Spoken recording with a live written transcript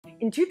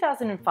In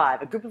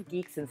 2005, a group of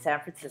geeks in San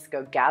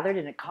Francisco gathered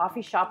in a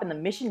coffee shop in the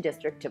Mission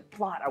District to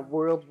plot a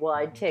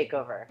worldwide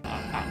takeover.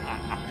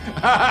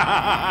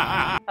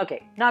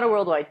 Okay, not a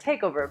worldwide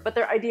takeover, but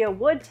their idea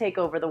would take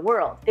over the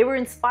world. They were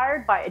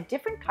inspired by a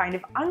different kind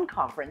of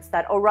unconference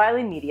that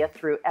O'Reilly Media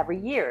threw every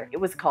year. It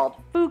was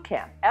called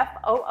Barcamp.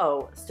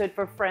 FOO stood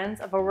for Friends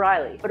of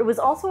O'Reilly, but it was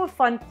also a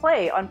fun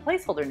play on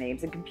placeholder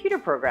names in computer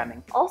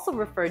programming, also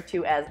referred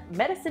to as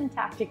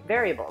metasyntactic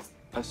variables.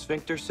 A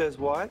sphincter says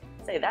what?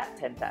 Say that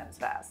 10 times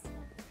fast.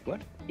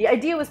 What? The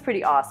idea was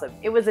pretty awesome.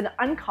 It was an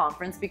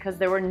unconference because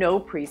there were no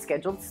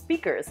pre-scheduled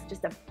speakers,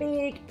 just a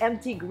big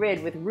empty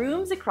grid with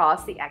rooms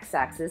across the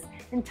x-axis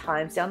and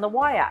times down the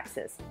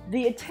y-axis.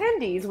 The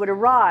attendees would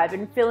arrive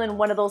and fill in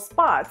one of those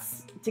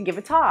spots to give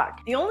a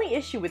talk. The only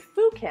issue with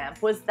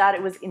Barcamp was that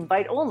it was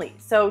invite only,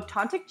 so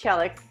Tontik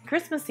Chelik,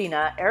 Chris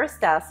Messina,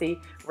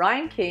 Aristasi,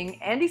 Ryan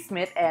King, Andy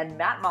Smith, and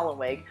Matt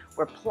Mullenweg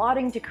were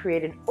plotting to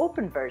create an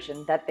open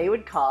version that they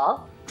would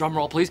call, drum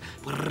roll please,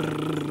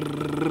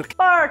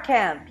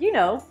 Barcamp. You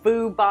know,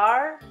 boo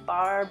bar,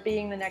 bar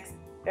being the next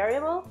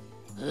variable.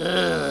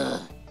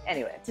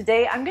 Anyway,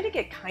 today I'm going to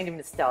get kind of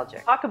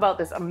nostalgic, talk about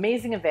this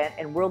amazing event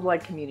and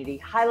worldwide community,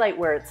 highlight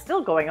where it's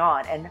still going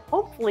on, and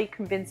hopefully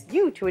convince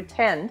you to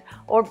attend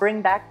or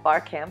bring back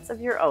Barcamps of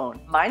your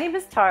own. My name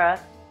is Tara,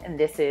 and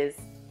this is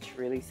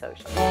Truly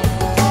Social.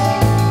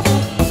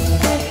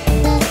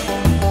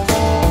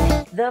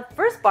 The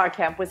first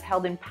Barcamp was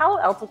held in Palo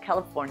Alto,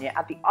 California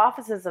at the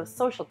offices of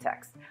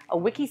SocialText, a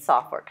wiki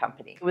software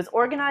company. It was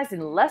organized in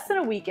less than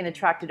a week and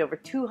attracted over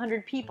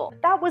 200 people.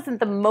 But that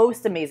wasn't the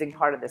most amazing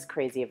part of this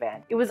crazy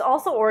event. It was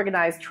also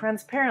organized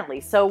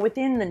transparently, so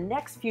within the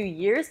next few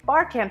years,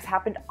 Barcamps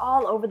happened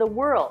all over the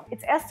world.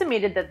 It's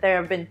estimated that there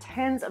have been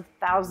tens of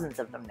thousands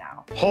of them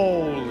now.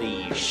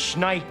 Holy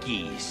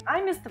shnikes! I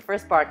missed the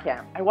first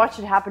Barcamp. I watched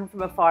it happen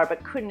from afar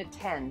but couldn't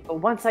attend. But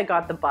once I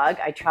got the bug,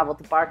 I traveled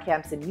to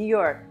Barcamps in New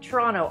York,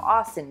 Toronto,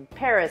 Austin,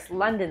 Paris,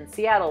 London,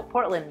 Seattle,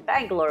 Portland,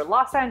 Bangalore,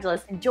 Los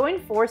Angeles, and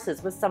joined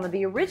forces with some of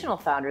the original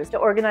founders to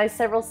organize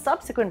several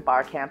subsequent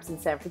Barcamps in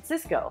San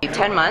Francisco.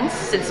 10 months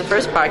since the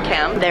first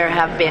Barcamp, there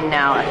have been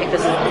now, I think this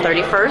is the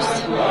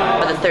 31st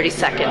or the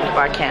 32nd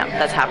Barcamp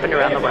that's happened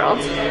around the world,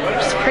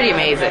 which is pretty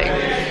amazing.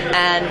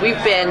 And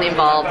we've been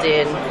involved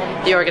in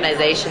the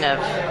organization of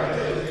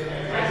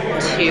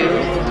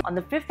 2. On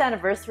the 5th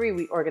anniversary,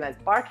 we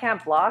organized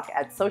Barcamp Block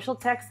at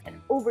SocialText,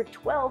 and over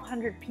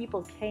 1,200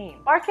 people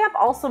came. Barcamp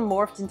also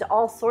morphed into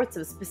all sorts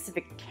of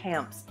specific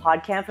camps.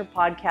 PodCamp for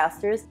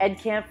podcasters,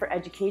 EdCamp for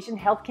education,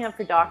 HealthCamp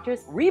for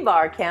doctors,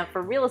 Rebar Camp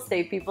for real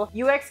estate people,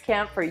 UX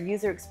Camp for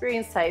user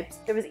experience types.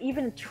 There was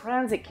even a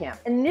Transit Camp,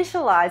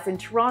 initialized in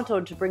Toronto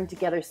to bring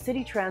together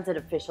city transit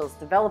officials,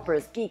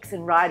 developers, geeks,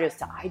 and riders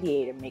to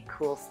ideate and make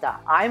cool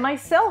stuff. I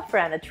myself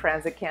ran a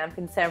Transit Camp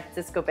in San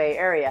Francisco Bay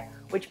Area,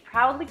 which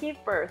proudly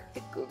gave birth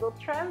to Google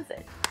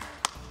Transit.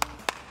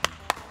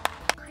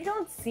 I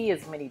don't see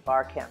as many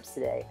Barcamps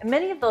today, and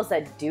many of those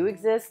that do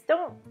exist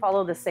don't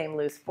follow the same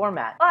loose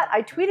format. But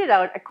I tweeted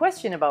out a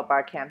question about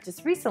Barcamp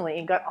just recently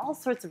and got all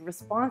sorts of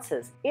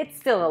responses. It's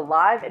still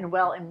alive and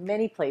well in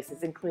many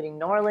places, including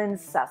New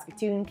Orleans,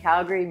 Saskatoon,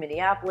 Calgary,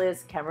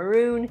 Minneapolis,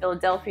 Cameroon,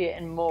 Philadelphia,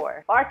 and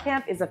more.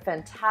 Barcamp is a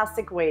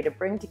fantastic way to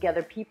bring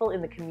together people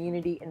in the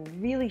community and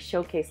really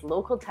showcase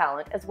local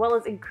talent, as well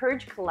as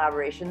encourage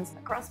collaborations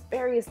across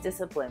various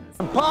disciplines.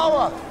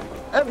 Empower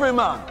every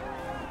man,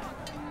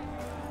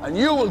 and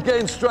you will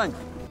gain strength.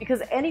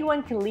 Because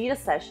anyone can lead a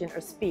session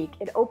or speak,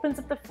 it opens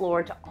up the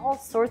floor to all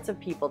sorts of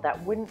people that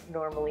wouldn't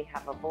normally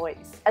have a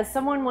voice. As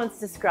someone once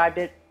described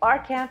it,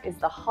 Barcamp is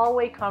the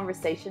hallway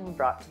conversation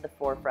brought to the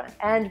forefront.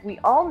 And we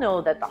all know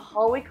that the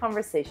hallway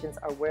conversations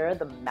are where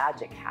the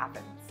magic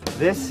happens.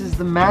 This is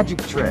the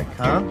magic trick,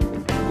 huh?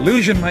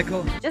 Illusion,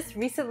 Michael. Just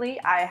recently,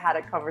 I had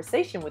a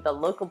conversation with a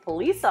local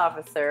police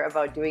officer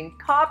about doing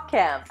Cop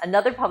Camp,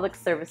 another public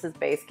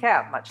services-based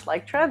camp, much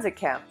like Transit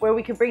Camp, where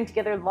we could bring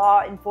together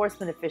law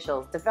enforcement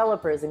officials,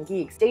 developers and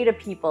geeks, data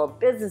people,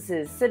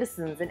 businesses,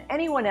 citizens, and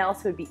anyone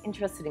else who would be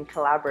interested in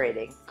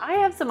collaborating. I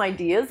have some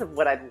ideas of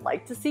what I'd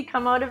like to see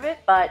come out of it,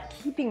 but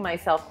keeping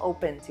myself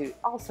open to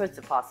all sorts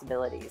of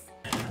possibilities.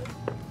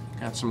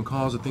 Got some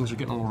calls that things are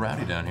getting a little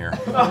rowdy down here.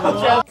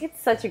 It's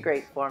such a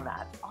great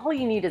format. All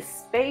you need is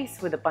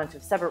space with a bunch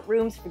of separate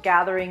rooms for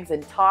gatherings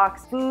and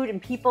talks, food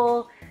and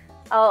people,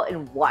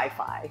 and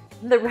Wi-Fi.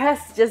 The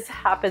rest just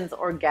happens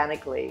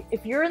organically.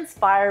 If you're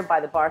inspired by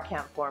the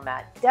Barcamp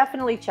format,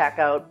 definitely check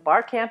out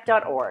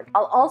barcamp.org.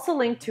 I'll also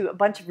link to a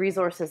bunch of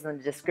resources in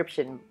the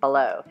description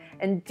below.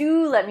 And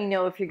do let me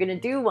know if you're gonna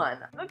do one.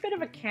 I'm a bit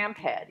of a camp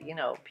head, you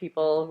know,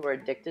 people who are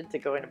addicted to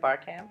going to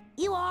Barcamp.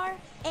 You are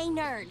a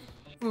nerd.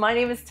 My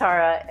name is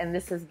Tara, and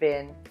this has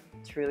been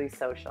Truly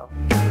Social.